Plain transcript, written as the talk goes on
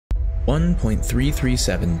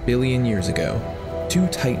1.337 billion years ago, two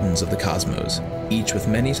titans of the cosmos, each with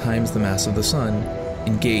many times the mass of the Sun,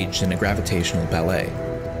 engaged in a gravitational ballet.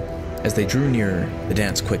 As they drew nearer, the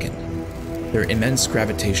dance quickened. Their immense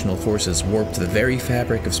gravitational forces warped the very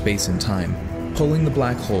fabric of space and time, pulling the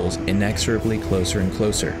black holes inexorably closer and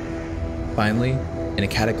closer. Finally, in a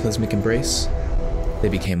cataclysmic embrace, they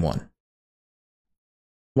became one.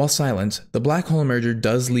 While silent, the black hole merger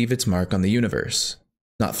does leave its mark on the universe,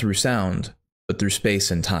 not through sound, but through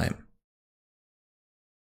space and time.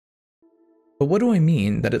 But what do I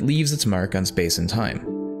mean that it leaves its mark on space and time?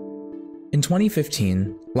 In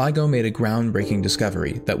 2015, LIGO made a groundbreaking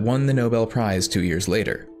discovery that won the Nobel Prize 2 years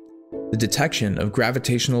later: the detection of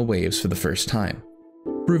gravitational waves for the first time,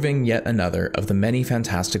 proving yet another of the many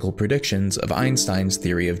fantastical predictions of Einstein's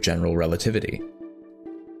theory of general relativity.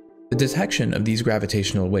 The detection of these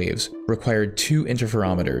gravitational waves required two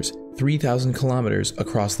interferometers 3,000 kilometers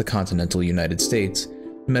across the continental United States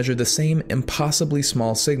to measure the same impossibly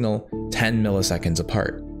small signal 10 milliseconds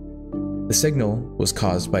apart. The signal was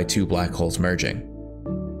caused by two black holes merging.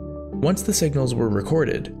 Once the signals were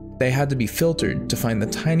recorded, they had to be filtered to find the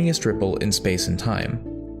tiniest ripple in space and time.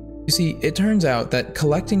 You see, it turns out that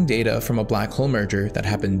collecting data from a black hole merger that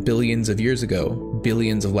happened billions of years ago,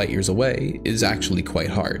 billions of light years away, is actually quite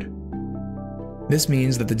hard. This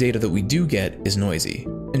means that the data that we do get is noisy.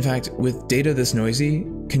 In fact, with data this noisy,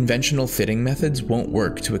 conventional fitting methods won't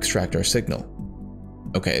work to extract our signal.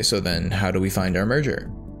 Okay, so then how do we find our merger?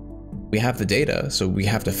 We have the data, so we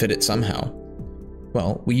have to fit it somehow.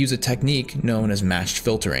 Well, we use a technique known as matched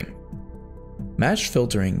filtering. Matched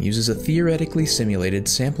filtering uses a theoretically simulated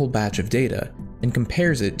sample batch of data and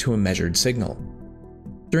compares it to a measured signal.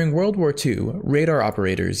 During World War II, radar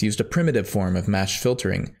operators used a primitive form of matched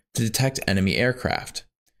filtering to detect enemy aircraft.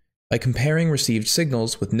 By comparing received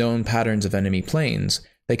signals with known patterns of enemy planes,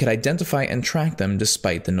 they could identify and track them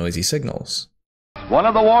despite the noisy signals. One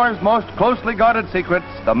of the war's most closely guarded secrets,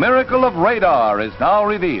 the miracle of radar, is now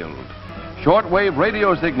revealed. Shortwave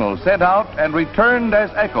radio signals sent out and returned as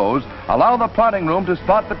echoes allow the plotting room to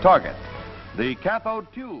spot the target. The cathode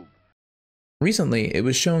tube. Recently, it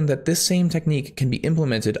was shown that this same technique can be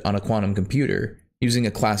implemented on a quantum computer using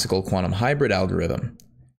a classical quantum hybrid algorithm.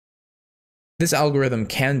 This algorithm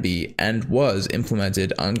can be, and was,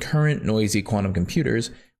 implemented on current noisy quantum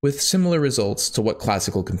computers with similar results to what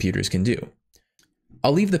classical computers can do.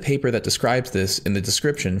 I'll leave the paper that describes this in the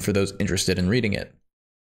description for those interested in reading it.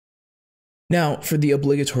 Now, for the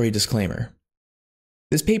obligatory disclaimer.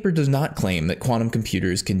 This paper does not claim that quantum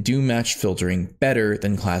computers can do matched filtering better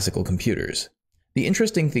than classical computers. The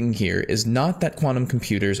interesting thing here is not that quantum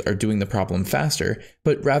computers are doing the problem faster,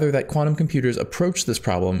 but rather that quantum computers approach this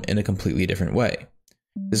problem in a completely different way.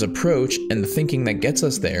 This approach and the thinking that gets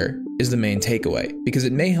us there is the main takeaway, because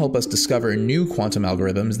it may help us discover new quantum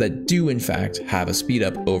algorithms that do in fact have a speed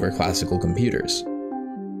up over classical computers.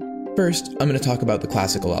 First, I'm going to talk about the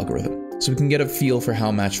classical algorithm, so we can get a feel for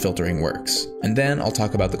how matched filtering works, and then I'll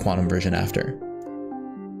talk about the quantum version after.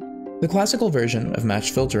 The classical version of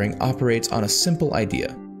matched filtering operates on a simple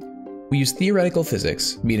idea. We use theoretical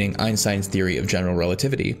physics, meaning Einstein's theory of general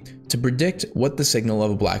relativity, to predict what the signal of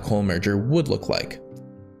a black hole merger would look like.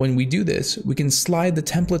 When we do this, we can slide the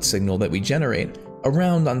template signal that we generate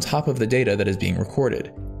around on top of the data that is being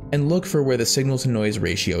recorded, and look for where the signal-to-noise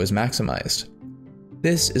ratio is maximized.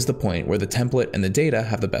 This is the point where the template and the data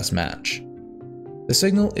have the best match. The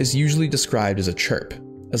signal is usually described as a chirp.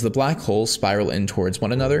 As the black holes spiral in towards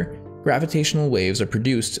one another, gravitational waves are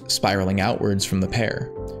produced spiraling outwards from the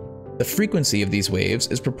pair. The frequency of these waves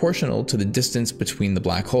is proportional to the distance between the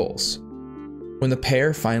black holes. When the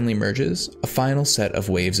pair finally merges, a final set of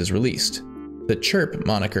waves is released. The chirp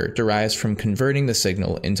moniker derives from converting the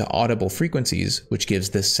signal into audible frequencies, which gives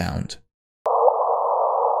this sound.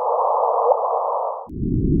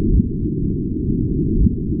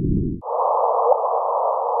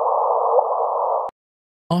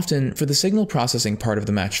 Often, for the signal processing part of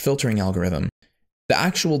the matched filtering algorithm, the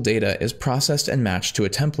actual data is processed and matched to a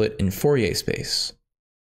template in Fourier space.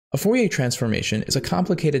 A Fourier transformation is a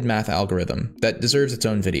complicated math algorithm that deserves its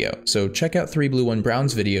own video, so check out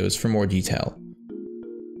 3Blue1Brown's videos for more detail.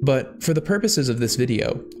 But for the purposes of this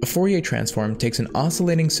video, a Fourier transform takes an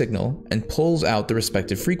oscillating signal and pulls out the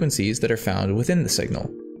respective frequencies that are found within the signal.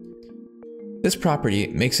 This property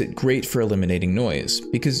makes it great for eliminating noise,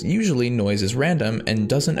 because usually noise is random and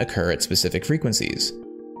doesn't occur at specific frequencies.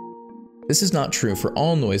 This is not true for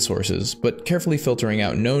all noise sources, but carefully filtering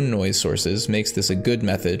out known noise sources makes this a good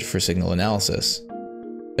method for signal analysis.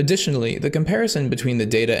 Additionally, the comparison between the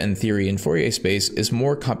data and theory in Fourier space is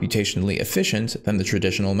more computationally efficient than the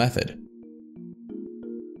traditional method.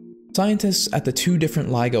 Scientists at the two different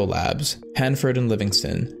LIGO labs, Hanford and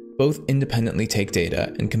Livingston, both independently take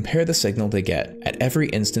data and compare the signal they get at every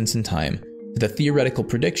instance in time to the theoretical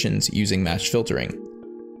predictions using matched filtering.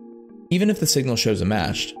 Even if the signal shows a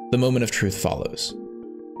match, the moment of truth follows.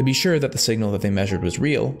 To be sure that the signal that they measured was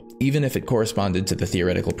real, even if it corresponded to the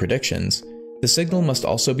theoretical predictions, the signal must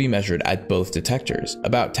also be measured at both detectors,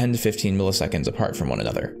 about 10 to 15 milliseconds apart from one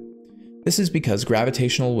another. This is because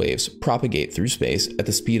gravitational waves propagate through space at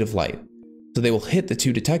the speed of light, so they will hit the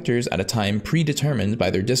two detectors at a time predetermined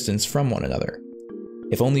by their distance from one another.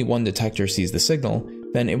 If only one detector sees the signal,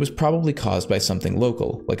 then it was probably caused by something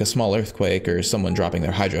local, like a small earthquake or someone dropping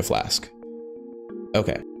their hydro flask.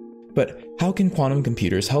 Okay, but how can quantum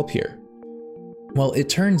computers help here? Well, it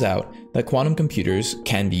turns out that quantum computers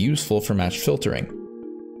can be useful for matched filtering.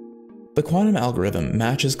 The quantum algorithm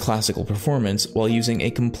matches classical performance while using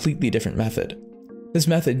a completely different method. This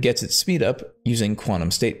method gets its speed up using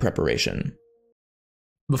quantum state preparation.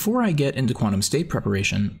 Before I get into quantum state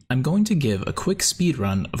preparation, I'm going to give a quick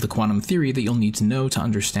speedrun of the quantum theory that you'll need to know to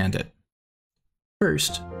understand it.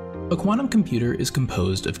 First, a quantum computer is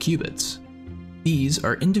composed of qubits. These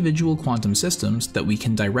are individual quantum systems that we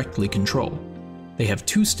can directly control. They have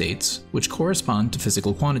two states, which correspond to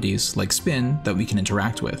physical quantities like spin that we can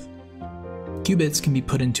interact with. Qubits can be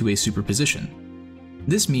put into a superposition.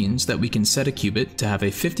 This means that we can set a qubit to have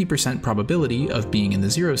a 50% probability of being in the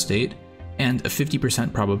 0 state and a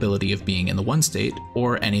 50% probability of being in the 1 state,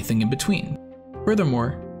 or anything in between.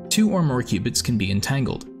 Furthermore, two or more qubits can be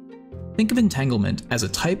entangled. Think of entanglement as a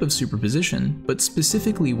type of superposition, but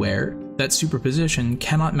specifically where that superposition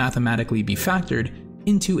cannot mathematically be factored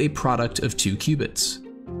into a product of two qubits.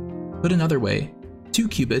 Put another way, two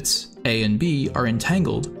qubits, A and B, are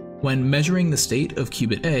entangled when measuring the state of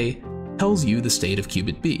qubit A tells you the state of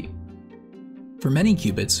qubit B. For many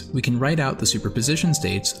qubits, we can write out the superposition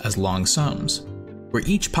states as long sums, where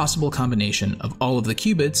each possible combination of all of the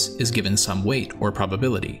qubits is given some weight or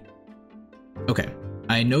probability. Okay,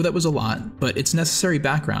 I know that was a lot, but it's necessary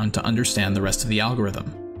background to understand the rest of the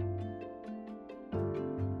algorithm.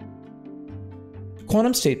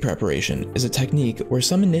 Quantum state preparation is a technique where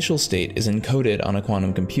some initial state is encoded on a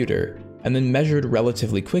quantum computer and then measured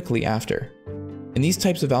relatively quickly after. In these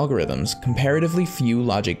types of algorithms, comparatively few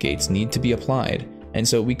logic gates need to be applied, and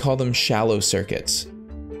so we call them shallow circuits.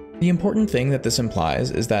 The important thing that this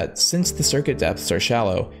implies is that since the circuit depths are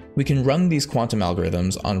shallow, we can run these quantum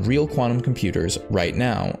algorithms on real quantum computers right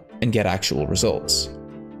now and get actual results.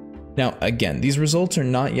 Now again, these results are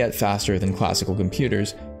not yet faster than classical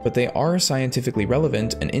computers, but they are scientifically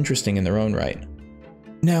relevant and interesting in their own right.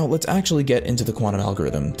 Now let's actually get into the quantum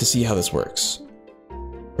algorithm to see how this works.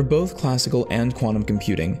 For both classical and quantum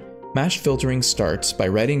computing, matched filtering starts by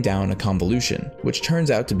writing down a convolution, which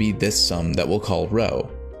turns out to be this sum that we'll call rho.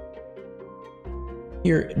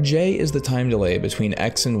 Here, J is the time delay between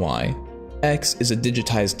X and Y, X is a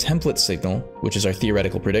digitized template signal, which is our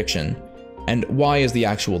theoretical prediction, and Y is the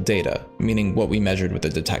actual data, meaning what we measured with the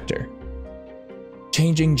detector.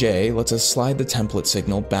 Changing J lets us slide the template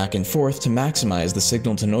signal back and forth to maximize the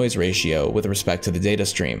signal-to-noise ratio with respect to the data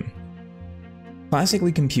stream.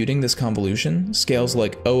 Classically computing this convolution scales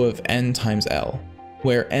like O of n times L,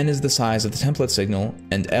 where n is the size of the template signal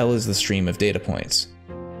and L is the stream of data points.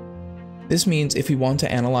 This means if we want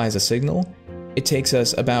to analyze a signal, it takes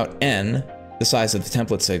us about n, the size of the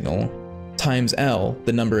template signal, times L,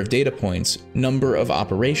 the number of data points, number of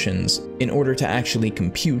operations, in order to actually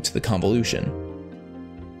compute the convolution.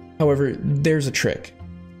 However, there's a trick.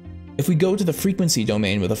 If we go to the frequency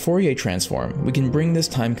domain with a Fourier transform, we can bring this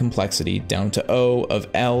time complexity down to O of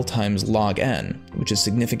L times log n, which is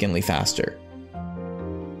significantly faster.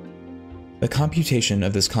 The computation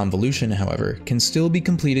of this convolution, however, can still be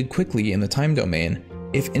completed quickly in the time domain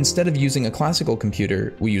if instead of using a classical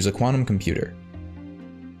computer, we use a quantum computer.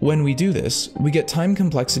 When we do this, we get time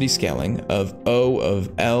complexity scaling of O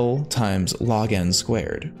of L times log n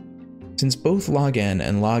squared. Since both log n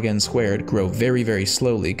and log n squared grow very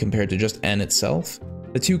slowly compared to just n itself,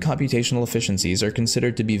 the two computational efficiencies are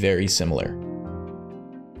considered to be very similar.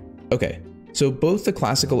 Okay, so both the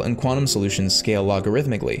classical and quantum solutions scale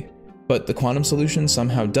logarithmically, but the quantum solution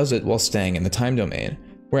somehow does it while staying in the time domain,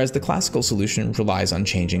 whereas the classical solution relies on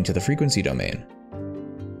changing to the frequency domain.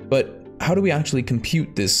 But how do we actually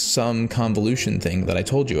compute this sum convolution thing that I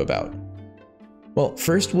told you about? Well,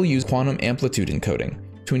 first we'll use quantum amplitude encoding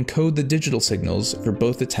to encode the digital signals for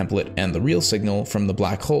both the template and the real signal from the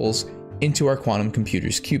black holes into our quantum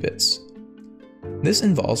computer's qubits. This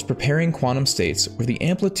involves preparing quantum states where the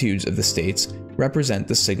amplitudes of the states represent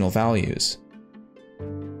the signal values.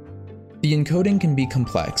 The encoding can be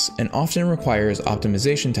complex and often requires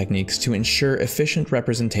optimization techniques to ensure efficient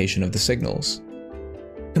representation of the signals.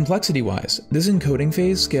 Complexity-wise, this encoding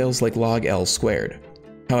phase scales like log L squared.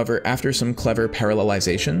 However, after some clever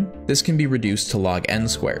parallelization, this can be reduced to log n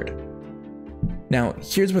squared. Now,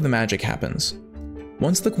 here's where the magic happens.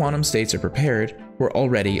 Once the quantum states are prepared, we're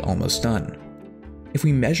already almost done. If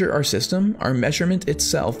we measure our system, our measurement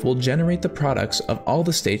itself will generate the products of all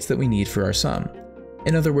the states that we need for our sum.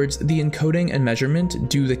 In other words, the encoding and measurement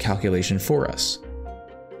do the calculation for us.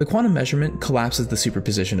 The quantum measurement collapses the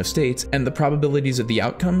superposition of states, and the probabilities of the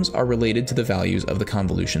outcomes are related to the values of the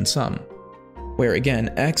convolution sum, where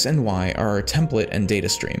again x and y are our template and data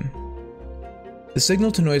stream. The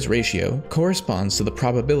signal-to-noise ratio corresponds to the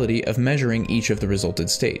probability of measuring each of the resulted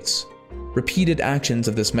states. Repeated actions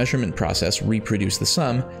of this measurement process reproduce the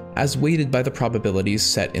sum, as weighted by the probabilities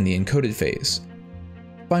set in the encoded phase.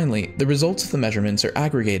 Finally, the results of the measurements are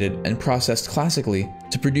aggregated and processed classically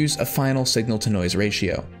to produce a final signal-to-noise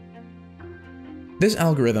ratio. This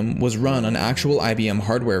algorithm was run on actual IBM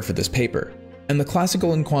hardware for this paper, and the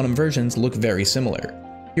classical and quantum versions look very similar.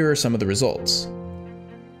 Here are some of the results.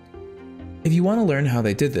 If you want to learn how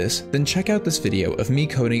they did this, then check out this video of me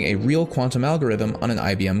coding a real quantum algorithm on an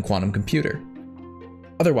IBM quantum computer.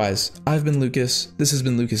 Otherwise, I've been Lucas, this has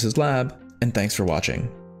been Lucas's Lab, and thanks for watching.